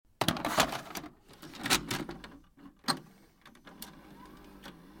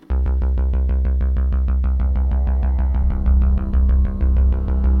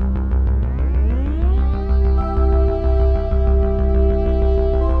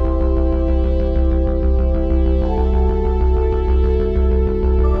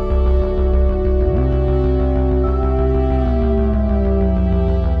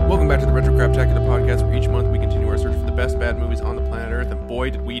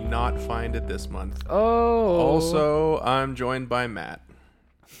not find it this month. Oh. Also, I'm joined by Matt,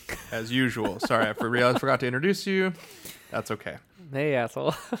 as usual. Sorry, I forgot to introduce you. That's okay. Hey,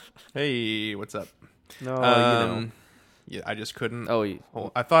 asshole. Hey, what's up? No, Yeah, I just couldn't.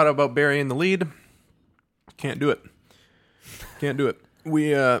 Oh, I thought about burying the lead. Can't do it.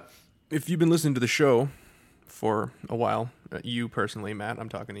 We, if you've been listening to the show for a while, you personally, Matt, I'm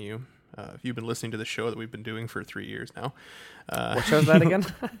talking to you. If you've been listening to the show that we've been doing for 3 years now, what show's that again?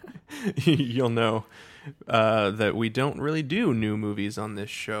 you'll know that we don't really do new movies on this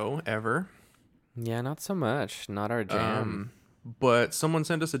show ever. Yeah, not so much. Not our jam. But someone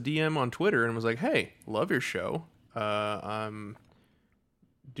sent us a DM on Twitter and was like, "Hey, love your show. I'm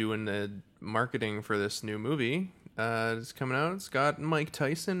doing the marketing for this new movie. It's coming out. It's got Mike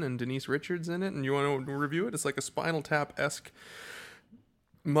Tyson and Denise Richards in it, and you want to review it? It's like a Spinal Tap-esque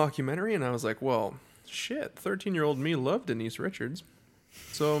mockumentary." And I was like, "Well, shit, 13-year-old me loved Denise Richards,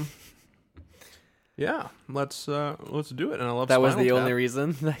 so yeah, let's do it." And I love That Spinal was the Tap. only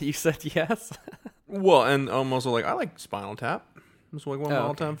reason that you said yes? Well, and I'm also like, I like Spinal Tap. It's like one of my Oh,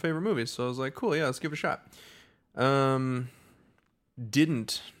 all-time favorite movies. So I was like, cool, yeah, let's give it a shot.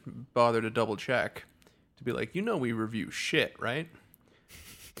 Didn't bother to double check to be like, we review shit, right?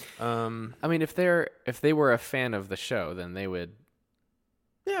 I mean, if they were a fan of the show, then they would.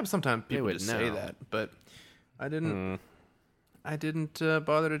 Yeah, but sometimes people would just say know. that, but I didn't. I didn't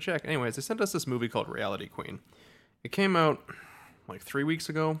bother to check. Anyways, they sent us this movie called Reality Queen. It came out like 3 weeks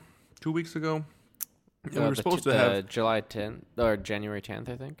ago, 2 weeks ago. And we were supposed to have July 10th or January 10th,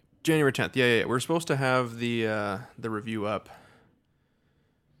 I think. January 10th. Yeah. We're supposed to have the review up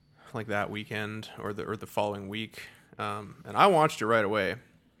like that weekend or the following week. And I watched it right away. And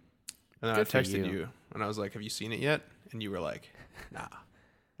then Good for I texted you. you and I was like, "Have you seen it yet?" And you were like, "Nah."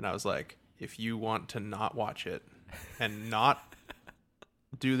 And I was like, "If you want to not watch it and not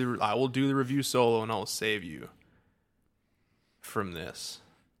I will do the review solo and I'll save you from this."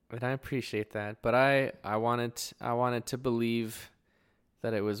 And I appreciate that, but I wanted to believe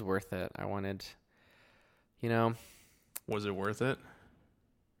that it was worth it. I wanted, Was it worth it?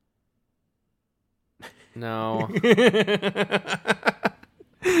 no.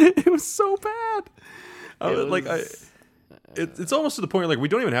 It was so bad. It's almost to the point where, like, we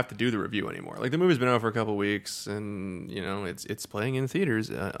don't even have to do the review anymore. Like, the movie's been out for a couple weeks, and it's playing in theaters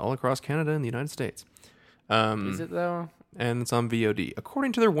all across Canada and the United States. Is it though? And it's on VOD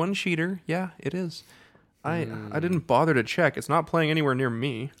according to their one sheeter. Yeah, it is. I didn't bother to check. It's not playing anywhere near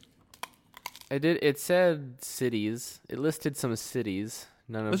me. It said cities. It listed some cities.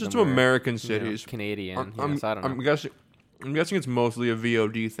 None of This is them to were, American cities. Canadian. I'm So I don't know. I'm guessing it's mostly a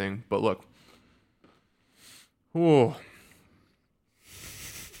VOD thing. But look. Whoa.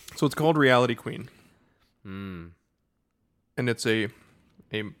 So it's called Reality Queen. And it's a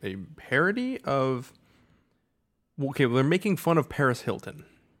parody of. Okay, well, they're making fun of Paris Hilton.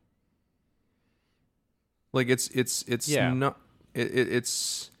 Like it's Yeah. not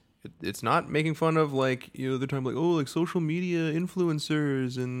it's not making fun of, like, the time, like, oh, like social media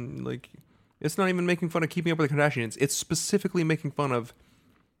influencers, and like it's not even making fun of Keeping Up with the Kardashians. It's specifically making fun of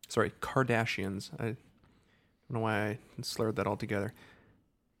Kardashians. I don't know why I slurred that all together.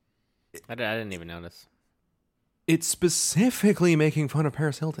 I didn't even notice. It's specifically making fun of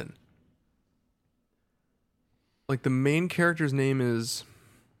Paris Hilton. Like, the main character's name is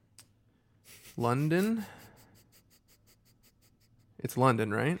London. It's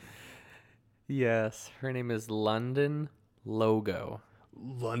London, right? Yes, her name is London Logo.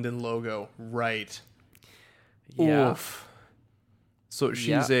 London Logo, right. Yeah. Oof. So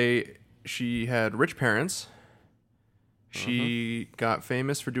she had rich parents. She got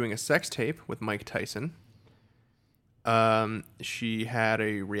famous for doing a sex tape with Mike Tyson. She had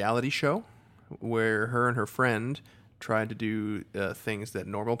a reality show where her and her friend tried to do things that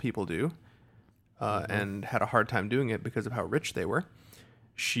normal people do, and had a hard time doing it because of how rich they were.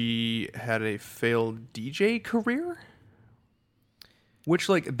 She had a failed DJ career, which,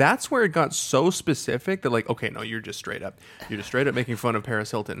 like, that's where it got so specific that, like, okay, no, you're just straight up making fun of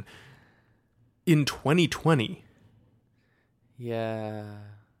Paris Hilton in 2020. Yeah.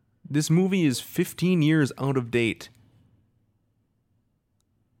 This movie is 15 years out of date.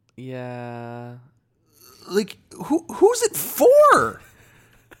 Yeah. Like, who's it for?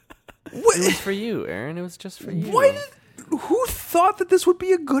 What? It was for you, Aaron. It was just for you. Who thought that this would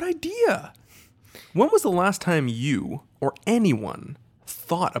be a good idea? When was the last time you or anyone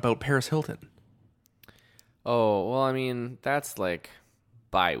thought about Paris Hilton? Oh, well, I mean, that's like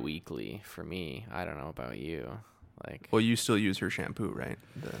bi-weekly for me. I don't know about you. Like, Well, you still use her shampoo, right?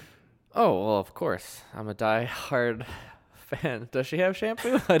 oh, well, of course. I'm a die-hard fan. Does she have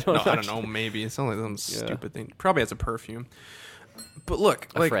shampoo? I don't No, know. I don't know. Maybe it's only some stupid thing. Probably has a perfume. But look,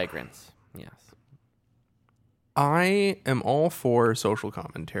 A fragrance. Yes. I am all for social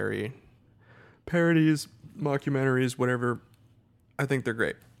commentary, parodies, mockumentaries, whatever. I think they're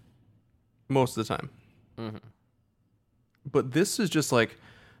great most of the time. Mm-hmm. But this is just like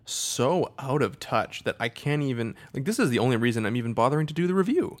so out of touch that I can't even like. This is the only reason I'm even bothering to do the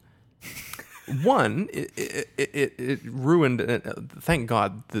review. One, it ruined. Thank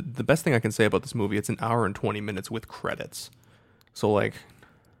God. The best thing I can say about this movie, it's an hour and 20 minutes with credits. So like,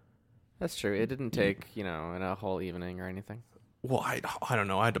 That's true. It didn't take, a whole evening or anything. well, I don't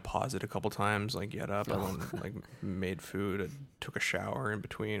know. I had to pause it a couple times. Like, get up, I went, like made food, I took a shower in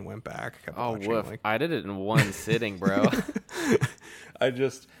between, went back, kept watching. Woof. Like, I did it in one sitting, bro.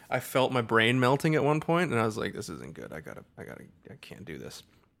 I felt my brain melting at one point, and I was like, this isn't good. I can't do this.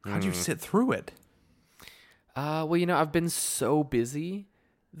 How'd you sit through it? Well, I've been so busy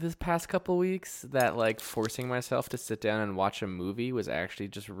this past couple weeks that like forcing myself to sit down and watch a movie was actually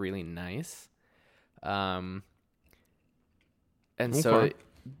just really nice. And so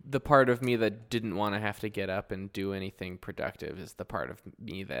the part of me that didn't want to have to get up and do anything productive is the part of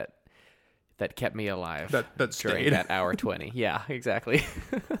me that kept me alive. That during stayed. that hour 20. Yeah, exactly.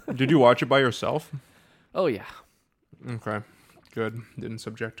 Did you watch it by yourself? Oh yeah. Okay, good. Didn't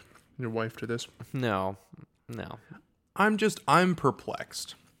subject your wife to this. No. I'm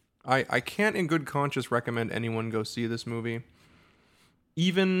perplexed. I can't in good conscience recommend anyone go see this movie.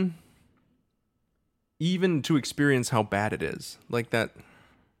 Even to experience how bad it is. Like that.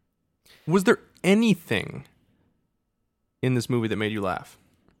 Was there anything in this movie that made you laugh?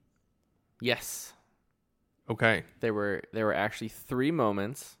 Yes. Okay. There were actually 3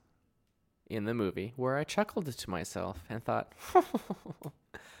 moments in the movie where I chuckled to myself and thought,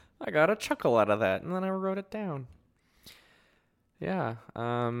 I got a chuckle out of that, and then I wrote it down. Yeah.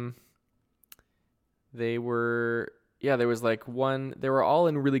 There was like one, they were all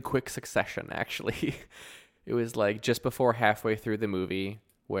in really quick succession, actually. It was like just before halfway through the movie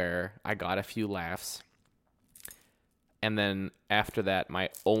where I got a few laughs. And then after that, my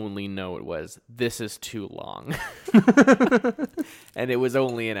only note was, this is too long. And it was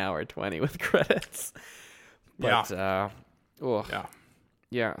only an hour 20 with credits. But, Yeah.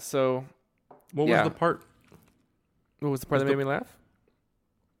 Yeah, so... What was the part? What was the part that made me laugh?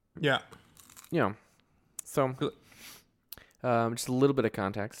 Yeah. So, just a little bit of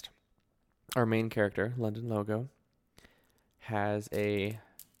context. Our main character, London Logo, has a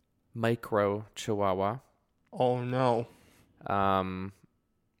micro chihuahua. Oh, no.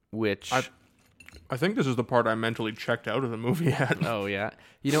 Which... I think this is the part I mentally checked out of the movie at. Oh, yeah.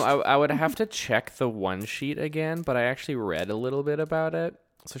 I would have to check the one sheet again, but I actually read a little bit about it.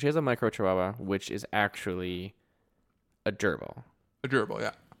 So she has a micro chihuahua, which is actually a gerbil. A gerbil,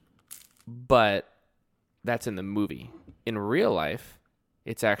 yeah. But that's in the movie. In real life,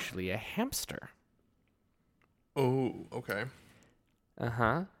 it's actually a hamster. Oh, okay.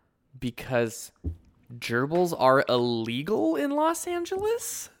 Uh-huh. Because gerbils are illegal in Los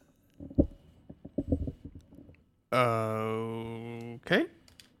Angeles? Okay.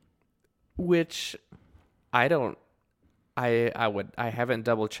 Which I haven't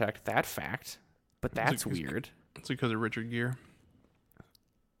double checked that fact, but that's weird. It's because of Richard Gere.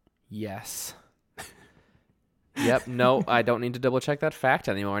 Yes. Yep. No, I don't need to double check that fact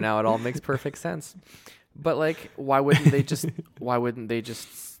anymore. Now it all makes perfect sense. But like, why wouldn't they just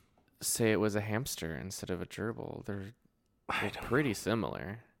say it was a hamster instead of a gerbil? They're pretty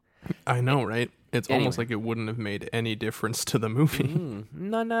similar. I know, right? It's Anyway. almost like it wouldn't have made any difference to the movie.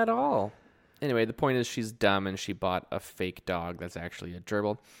 None at all. Anyway, the point is she's dumb and she bought a fake dog that's actually a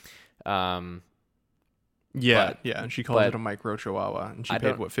gerbil. Yeah. And she calls it a micro chihuahua, and she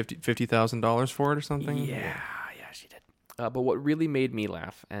paid what $50,000 for it or something. Yeah, she did. But what really made me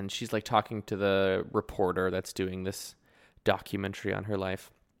laugh, and she's like talking to the reporter that's doing this documentary on her life,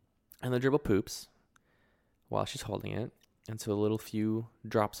 and the gerbil poops while she's holding it, and so a little few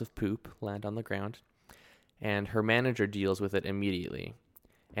drops of poop land on the ground, and her manager deals with it immediately.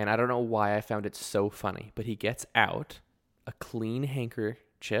 And I don't know why I found it so funny, but he gets out a clean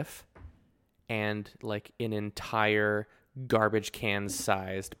handkerchief and like an entire garbage can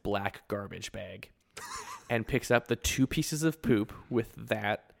sized black garbage bag and picks up the 2 pieces of poop with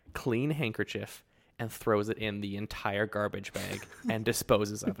that clean handkerchief and throws it in the entire garbage bag and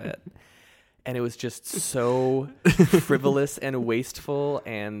disposes of it. And it was just so frivolous and wasteful,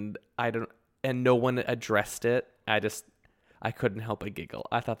 and no one addressed it. I couldn't help but giggle.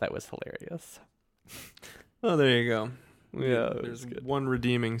 I thought that was hilarious. Oh, there you go. Yeah, There's one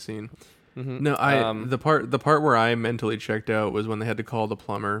redeeming scene. Mm-hmm. No, the part where I mentally checked out was when they had to call the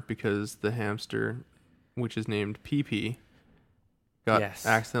plumber because the hamster, which is named Pee Pee, got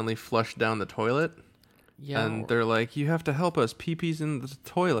accidentally flushed down the toilet. Yeah. And they're like, "You have to help us. Pee Pee's in the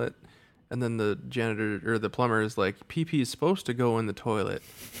toilet." And then the janitor or the plumber is like, "Pee Pee is supposed to go in the toilet."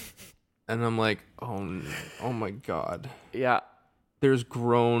 And I'm like, "Oh my God." Yeah. There's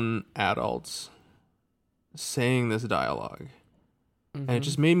grown adults saying this dialogue. Mm-hmm. And it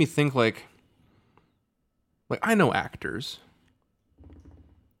just made me think like I know actors.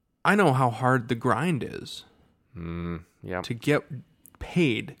 I know how hard the grind is Yeah. to get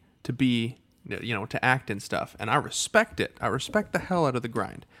paid to be, to act and stuff. And I respect it. I respect the hell out of the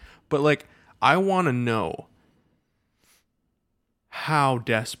grind. But like, I want to know how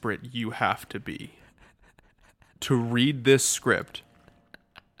desperate you have to be to read this script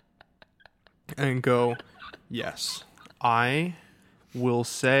and go, yes, I will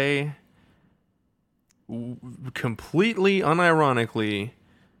say completely unironically,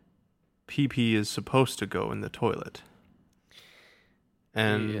 Pee Pee is supposed to go in the toilet.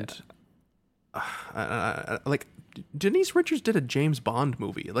 And like Denise Richards did a James Bond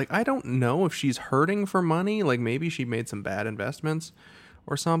movie. Like, I don't know if she's hurting for money. Like, maybe she made some bad investments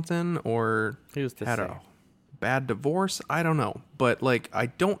or something, or had a bad divorce. I don't know. But like, I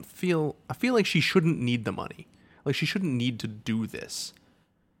feel like she shouldn't need the money. Like, she shouldn't need to do this.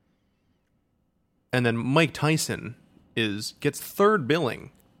 And then Mike Tyson gets third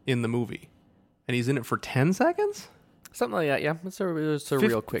billing in the movie, and he's in it for 10 seconds? Something like that, yeah. It's a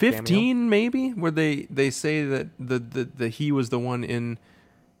real quick 15 cameo. maybe, where they say that the he was the one in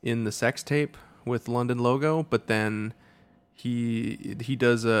the sex tape with London Logo, but then he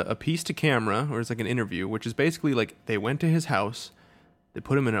does a piece to camera, or it's like an interview, which is basically like they went to his house, they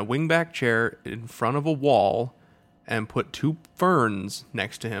put him in a wingback chair in front of a wall, and put two ferns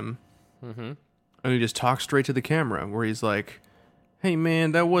next to him, and he just talks straight to the camera, where he's like, "Hey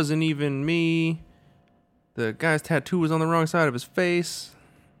man, that wasn't even me. The guy's tattoo was on the wrong side of his face.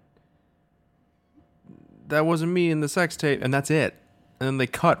 That wasn't me in the sex tape." And that's it. And then they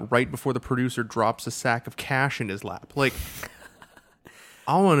cut right before the producer drops a sack of cash in his lap. Like,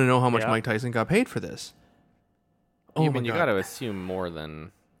 I want to know how much Mike Tyson got paid for this. Oh, you got to assume more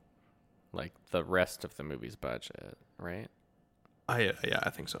than like the rest of the movie's budget, right? I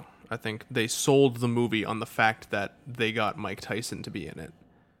think so. I think they sold the movie on the fact that they got Mike Tyson to be in it.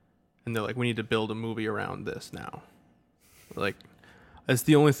 And they're like, we need to build a movie around this now. Like, that's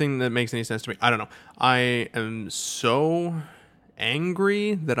the only thing that makes any sense to me. I don't know. I am so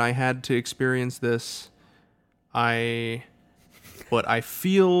angry that I had to experience this. But I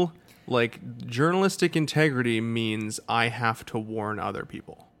feel like journalistic integrity means I have to warn other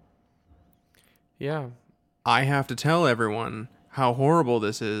people. Yeah. I have to tell everyone how horrible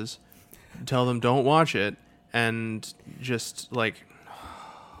this is, tell them don't watch it, and just like...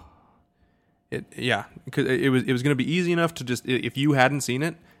 because it was going to be easy enough to just, if you hadn't seen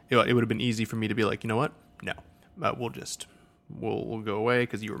it, it would have been easy for me to be like, you know what? No, we'll go away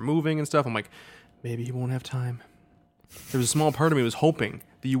because you were moving and stuff. I'm like, maybe you won't have time. There was a small part of me was hoping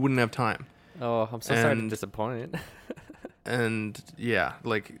that you wouldn't have time. Oh, I'm so sorry to disappoint. And yeah,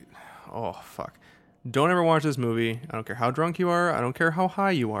 like, oh fuck. Don't ever watch this movie. I don't care how drunk you are. I don't care how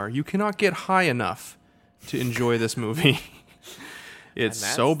high you are. You cannot get high enough to enjoy this movie. It's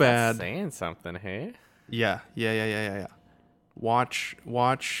so bad. That's saying something, hey? Yeah. Watch.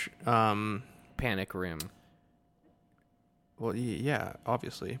 Panic Room. Well, yeah,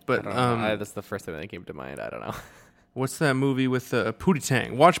 obviously, but that's the first thing that came to mind. I don't know. What's that movie with Pootie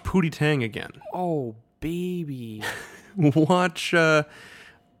Tang? Watch Pootie Tang again. Oh, baby. Watch.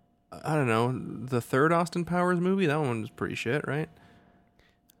 I don't know, the third Austin Powers movie. That one was pretty shit, right?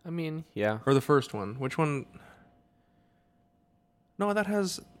 I mean, yeah. Or the first one. Which one? No, that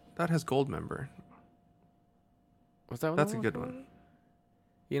has Goldmember. Was that one? That's a good one.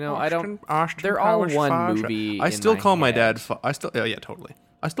 You know, Austin they're all Powers one Faja. movie. I still call my dad. head. Yeah, totally.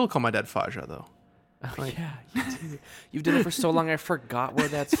 I still call my dad Faja though. Oh, like, yeah, you do. You've done it for so long. I forgot where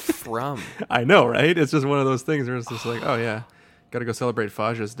that's from. I know, right? It's just one of those things where it's just like, oh yeah, got to go celebrate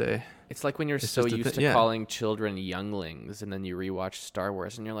Faja's day. It's like when you're so used to calling children younglings, and then you rewatch Star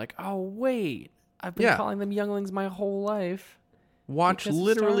Wars, and you're like, oh wait, I've been calling them younglings my whole life. Watch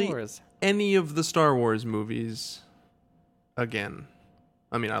literally any of the Star Wars movies again.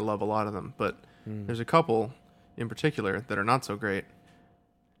 I mean, I love a lot of them, but there's a couple in particular that are not so great.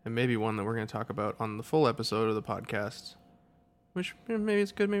 And maybe one that we're going to talk about on the full episode of the podcast. Which, maybe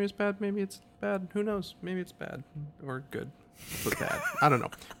it's good, maybe it's bad, maybe it's bad. Who knows? Maybe it's bad or good, but bad. I don't know.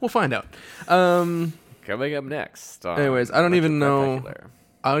 We'll find out. Coming up next. Anyways, I don't even know.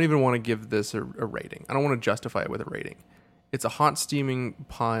 I don't even want to give this a rating. I don't want to justify it with a rating. It's a hot steaming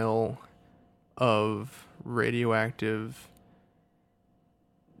pile of radioactive.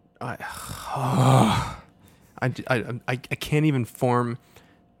 I can't even form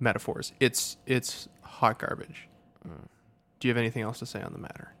metaphors. It's hot garbage. Do you have anything else to say on the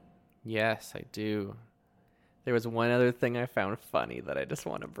matter? Yes, I do. There was one other thing I found funny that I just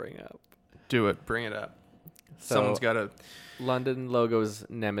want to bring up. Do it. Bring it up. So, Someone's got to. London Logo's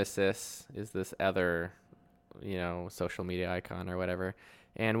nemesis is this other, social media icon or whatever.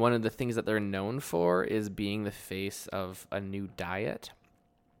 And one of the things that they're known for is being the face of a new diet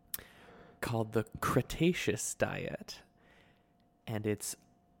called the Cretaceous diet. And it's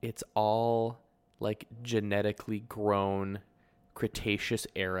all like genetically grown Cretaceous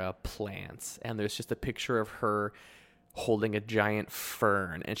era plants. And there's just a picture of her holding a giant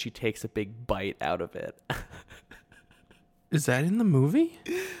fern, and she takes a big bite out of it. Is that in the movie?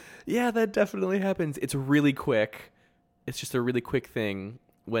 Yeah, that definitely happens. It's really quick. It's just a really quick thing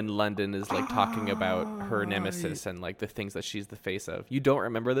when London is like talking about her nemesis and like the things that she's the face of. You don't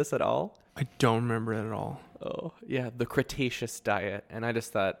remember this at all? I don't remember it at all. Oh, yeah, the Cretaceous diet. And I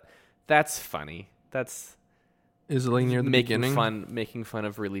just thought, that's funny. That's Is it like near the beginning? Making fun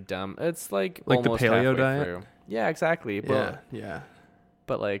of really dumb. It's like the almost paleo halfway diet? through. Yeah, exactly. Yeah.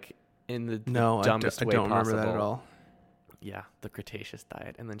 But like in the No, dumbest I way don't possible. remember that at all. Yeah, the Cretaceous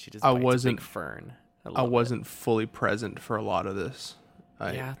diet, and then she just I bites wasn't- a big fern. I wasn't fully present for a lot of this.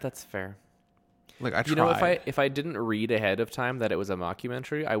 Yeah, that's fair. I tried. You know, if I didn't read ahead of time that it was a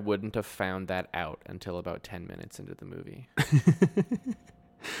mockumentary, I wouldn't have found that out until about 10 minutes into the movie.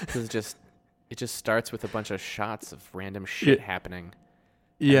 Because it just starts with a bunch of shots of random shit happening.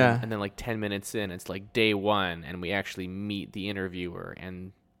 Yeah. And then like 10 minutes in, it's like day one, and we actually meet the interviewer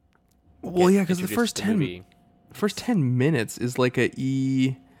and. Well, yeah, because the first 10 minutes is like like an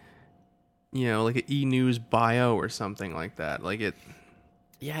E News bio or something like that. Like it.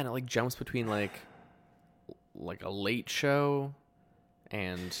 Yeah, and it like jumps between like a late show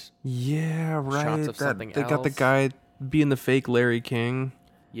and right. shots of something they else. got the guy being the fake Larry King.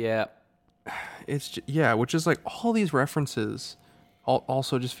 Yeah. It's which is like all these references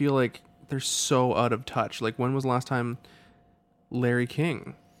also just feel like they're so out of touch. Like, when was the last time Larry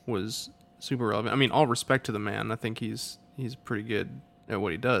King was super relevant? I mean, all respect to the man. I think he's pretty good at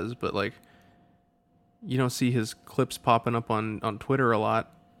what he does, but like, you don't see his clips popping up on Twitter a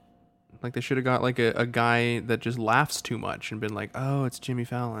lot. Like, they should have got like a guy that just laughs too much and been like, oh, it's Jimmy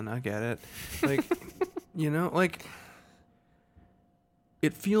Fallon. I get it. Like, like,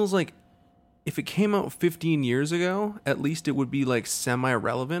 it feels like if it came out 15 years ago, at least it would be like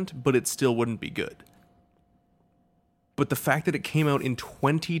semi-relevant, but it still wouldn't be good. But the fact that it came out in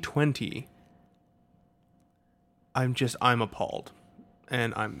 2020, I'm appalled.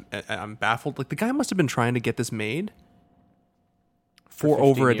 And I'm baffled. Like, the guy must have been trying to get this made for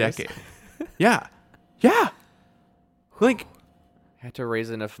over a decade. Yeah. Like, had to raise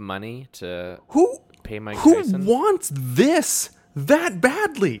enough money to pay Mike who Tyson. wants this that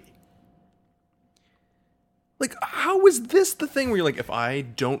badly? Like, how is this the thing where you're like, if I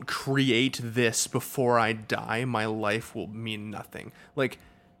don't create this before I die, my life will mean nothing? Like,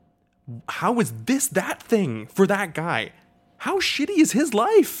 how is this that thing for that guy? How shitty is his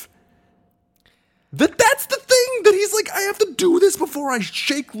life? That's the thing that he's like, I have to do this before I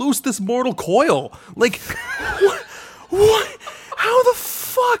shake loose this mortal coil. Like, what? How the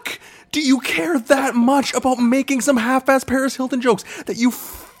fuck do you care that much about making some half-ass Paris Hilton jokes that you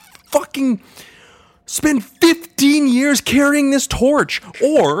fucking spend 15 years carrying this torch?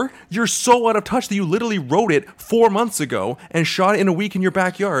 Or you're so out of touch that you literally wrote it 4 months ago and shot it in a week in your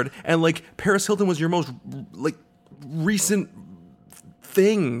backyard, and like, Paris Hilton was your most like recent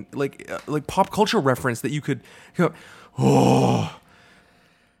thing, like pop culture reference that you could go, oh.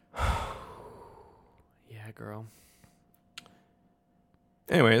 Yeah, girl.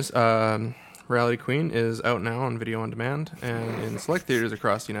 Anyways, Reality Queen is out now on video on demand and in select theaters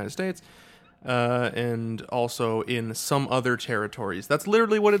across the United States, and also in some other territories. That's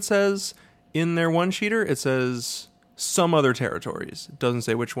literally what it says in their one-sheeter. It says some other territories. It doesn't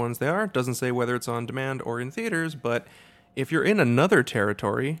say which ones they are. It doesn't say whether it's on demand or in theaters, but if you're in another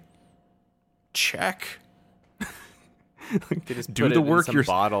territory, check. Like, they just do put the it work. in some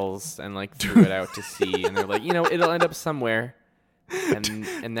bottles and like threw it out to sea, and they're like, it'll end up somewhere.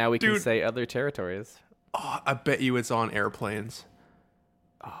 And now we can say other territories. Oh, I bet you it's on airplanes.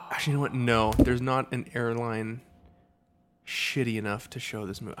 Actually, you know what? No, there's not an airline shitty enough to show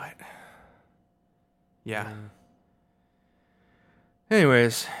this movie. Yeah.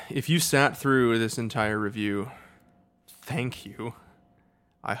 Anyways, if you sat through this entire review, thank you.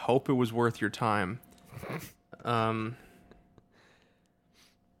 I hope it was worth your time.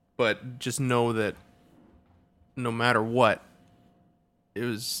 But just know that no matter what, it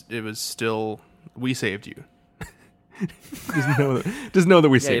was still, we saved you. just know that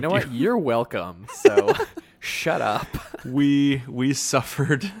we saved you. You know what? You're welcome. So shut up. We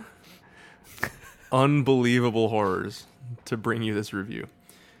suffered unbelievable horrors to bring you this review.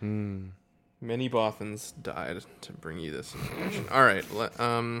 Many Bothans died to bring you this information. All right.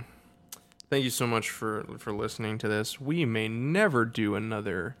 Thank you so much for listening to this. We may never do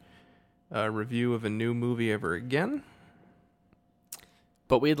another review of a new movie ever again.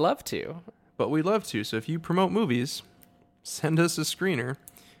 But we'd love to. So if you promote movies, send us a screener.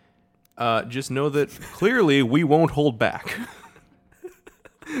 Just know that clearly we won't hold back.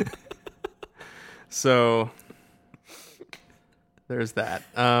 So there's that.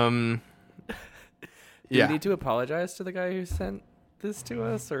 Do you need to apologize to the guy who sent this to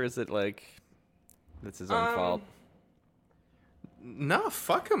us, or is it like it's his own fault? Nah,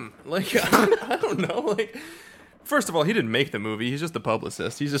 fuck him. Like, I don't know. Like, first of all, he didn't make the movie. He's just the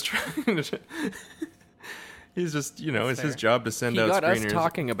publicist. He's just trying to. He's just, you know, it's his job to send out screeners. He got us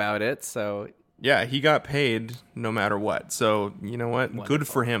talking about it, so yeah, he got paid no matter what. So you know what? Wonderful. Good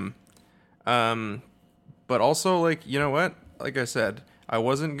for him. But also, like, you know what? Like I said, I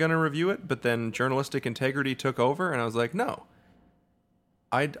wasn't gonna review it, but then journalistic integrity took over, and I was like, no.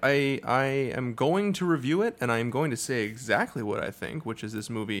 I am going to review it, and I am going to say exactly what I think, which is this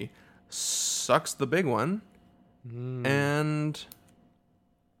movie sucks the big one, and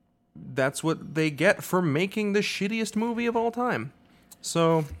that's what they get for making the shittiest movie of all time.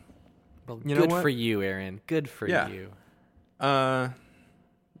 So, well, you know what? Good for you, Aaron. Good for you. That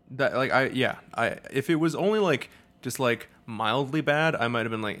if it was only like just like mildly bad, I might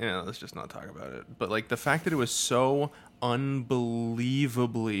have been like, let's just not talk about it. But like the fact that it was so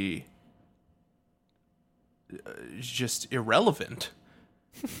unbelievably just irrelevant,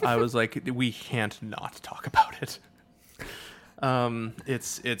 I was like, we can't not talk about it.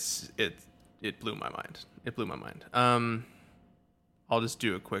 It blew my mind. It blew my mind. I'll just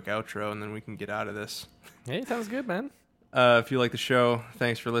do a quick outro and then we can get out of this. Hey, sounds good, man. If you like the show,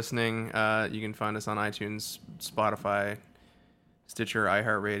 thanks for listening. You can find us on iTunes, Spotify, Stitcher,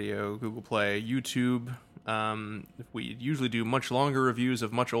 iHeartRadio, Google Play, YouTube. We usually do much longer reviews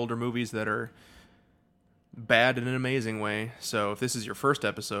of much older movies that are bad in an amazing way. So if this is your first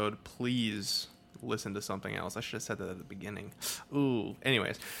episode, please listen to something else. I should have said that at the beginning. Ooh.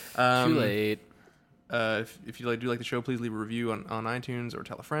 Anyways. Too late. If you do like the show, please leave a review on iTunes or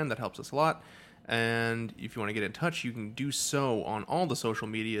tell a friend. That helps us a lot. And if you want to get in touch, you can do so on all the social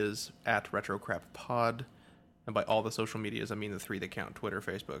medias at RetroCrapPod. And by all the social medias, I mean the three that count: Twitter,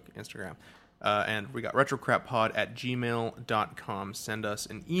 Facebook, Instagram. And we got retrocrappod@gmail.com. Send us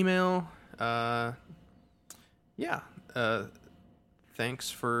an email.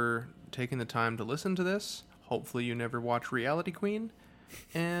 Thanks for taking the time to listen to this. Hopefully you never watch Reality Queen.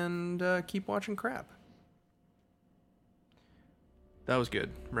 And keep watching crap. That was good,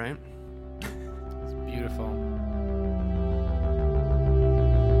 right? Beautiful.